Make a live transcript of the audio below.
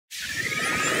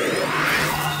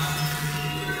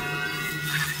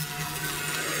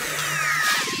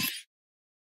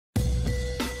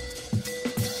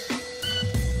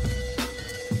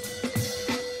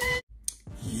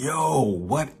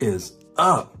what is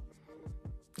up?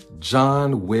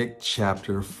 John Wick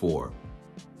Chapter 4.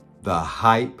 The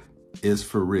hype is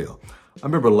for real. I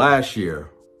remember last year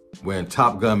when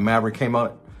Top Gun Maverick came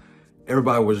out,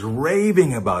 everybody was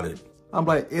raving about it. I'm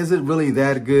like, is it really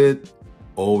that good?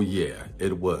 Oh yeah,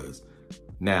 it was.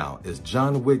 Now, is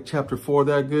John Wick Chapter 4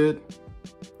 that good?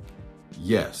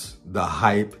 Yes, the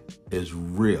hype is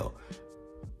real.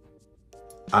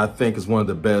 I think it's one of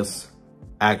the best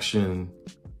action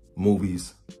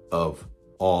movies of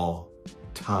all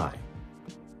time.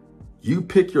 You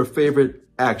pick your favorite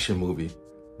action movie,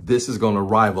 this is gonna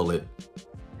rival it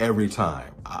every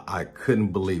time. I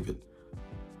couldn't believe it.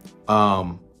 I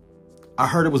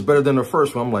heard it was better than the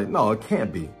first one. I'm like, no, it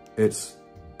can't be. It's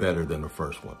better than the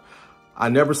first one. I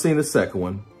never seen the second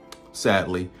one,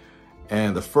 sadly.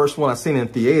 And the first one I seen in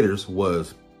theaters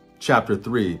was Chapter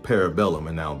 3, Parabellum,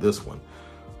 and now this one.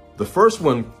 The first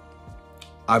one,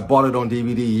 I bought it on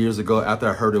DVD years ago after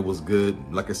I heard it was good.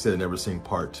 Like I said, I never seen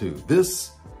part 2.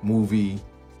 This movie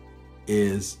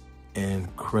is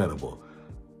incredible.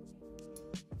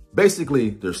 Basically,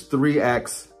 there's 3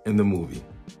 acts in the movie.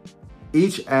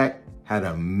 Each act had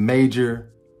a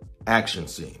major action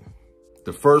scene.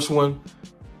 The first one,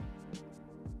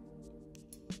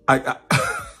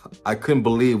 I couldn't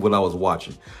believe what I was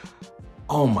watching.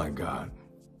 Oh my God.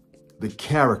 The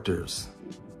characters,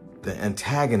 the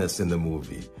antagonists in the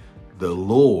movie, the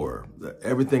lore,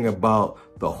 everything about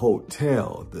the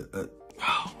hotel,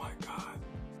 oh my God.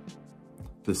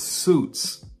 The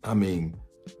suits. I mean,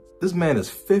 this man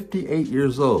is 58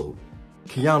 years old,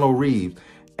 Keanu Reeves,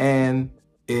 and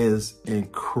is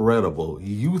incredible,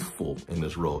 youthful in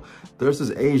this role. There's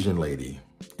this Asian lady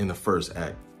in the first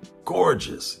act,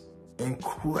 gorgeous,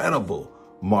 incredible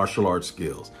martial arts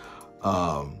skills.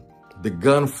 The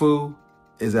gun fu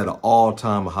is at an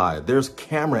all-time high. There's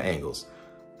camera angles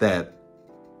that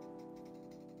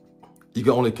you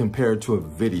can only compare to a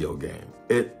video game.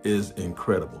 It is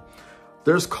incredible.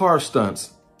 There's car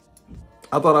stunts.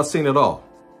 I thought I'd seen it all.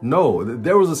 No,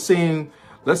 there was a scene,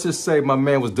 let's just say my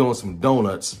man was doing some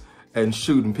donuts and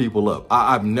shooting people up.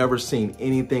 I've never seen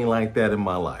anything like that in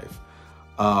my life.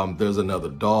 There's another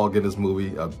dog in this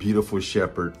movie, a beautiful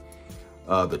shepherd,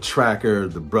 the tracker,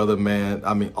 the brother man.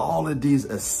 I mean, all of these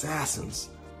assassins.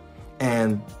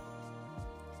 And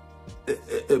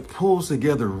it pulls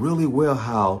together really well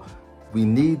how we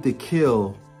need to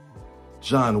kill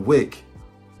John Wick.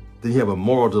 Then you have a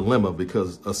moral dilemma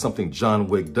because of something John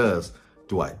Wick does.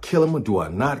 Do I kill him or do I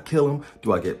not kill him?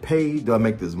 Do I get paid? Do I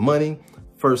make this money?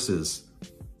 Versus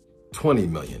 20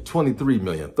 million, 23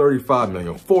 million, 35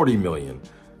 million, 40 million.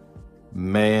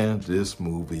 Man, this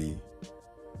movie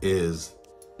is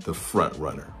the front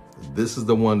runner. This is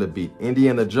the one that beat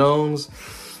Indiana Jones.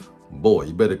 Boy,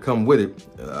 you better come with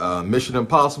it. Mission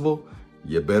Impossible,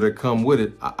 you better come with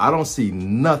it. I don't see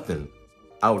nothing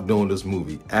outdoing this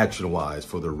movie action-wise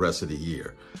for the rest of the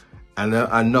year. And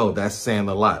I know that's saying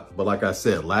a lot, but like I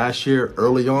said, last year,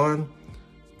 early on,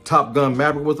 Top Gun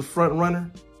Maverick was the front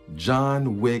runner.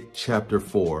 John Wick Chapter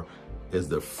 4 is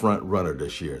the front runner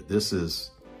this year. This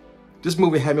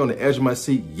movie had me on the edge of my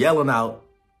seat, yelling out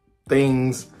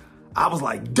things. I was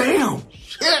like, damn,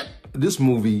 shit. This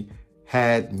movie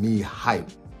had me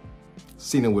hyped.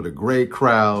 Seen it with a great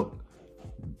crowd,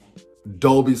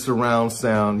 Dolby surround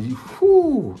sound.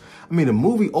 I mean, the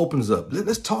movie opens up.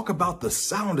 Let's talk about the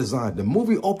sound design. The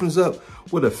movie opens up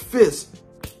with a fist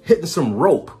hitting some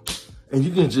rope, and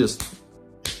you can just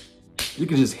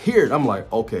hear it. I'm like,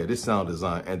 okay, this sound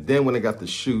design. And then when they got the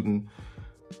shooting,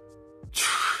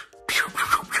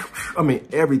 I mean,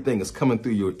 everything is coming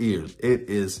through your ears. It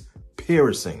is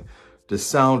piercing. The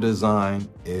sound design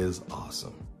is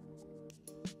awesome.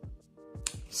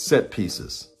 Set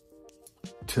pieces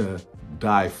to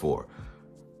die for.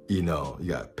 You know,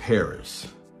 you got Paris,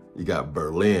 you got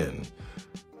Berlin.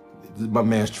 My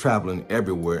man's traveling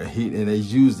everywhere, and they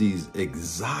use these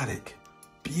exotic,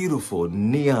 beautiful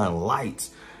neon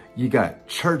lights. You got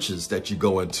churches that you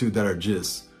go into that are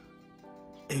just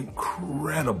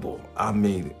incredible. I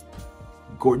mean,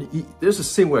 there's a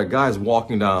scene where a guy's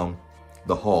walking down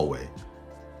the hallway,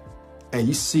 and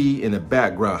you see in the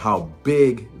background how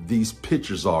big these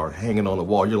pictures are hanging on the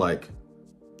wall. You're like,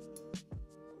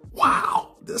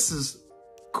 wow, this is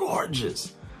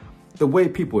gorgeous. The way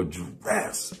people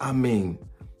dress, I mean,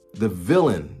 the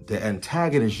villain, the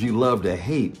antagonist you love to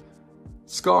hate,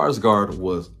 Skarsgård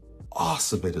was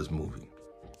awesome in this movie.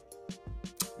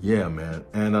 Yeah, man.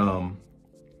 And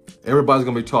everybody's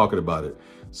gonna be talking about it.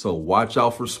 So watch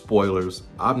out for spoilers.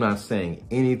 I'm not saying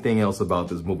anything else about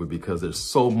this movie because there's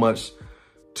so much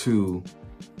to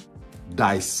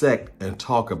dissect and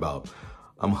talk about.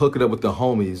 I'm hooking up with the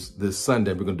homies this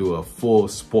Sunday. We're gonna do a full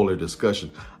spoiler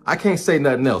discussion. I can't say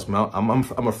nothing else, man.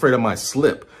 I'm afraid I might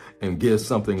slip and give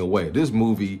something away. This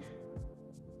movie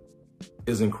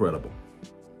is incredible.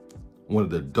 One of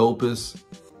the dopest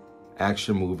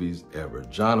action movies ever.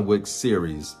 John Wick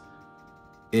series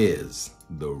is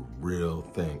the real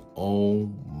thing. Oh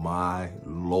my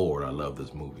Lord, I love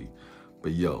this movie.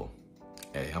 But yo,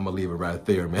 hey, I'm gonna leave it right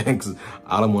there, man, because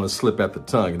I don't want to slip at the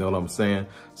tongue, you know what I'm saying?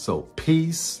 So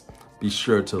peace. Be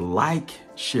sure to like,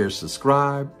 share,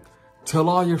 subscribe, tell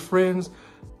all your friends,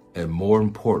 and more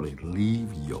importantly,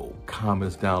 leave your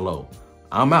comments down low.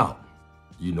 I'm out.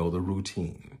 You know the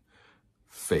routine.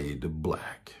 Fade to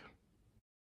black.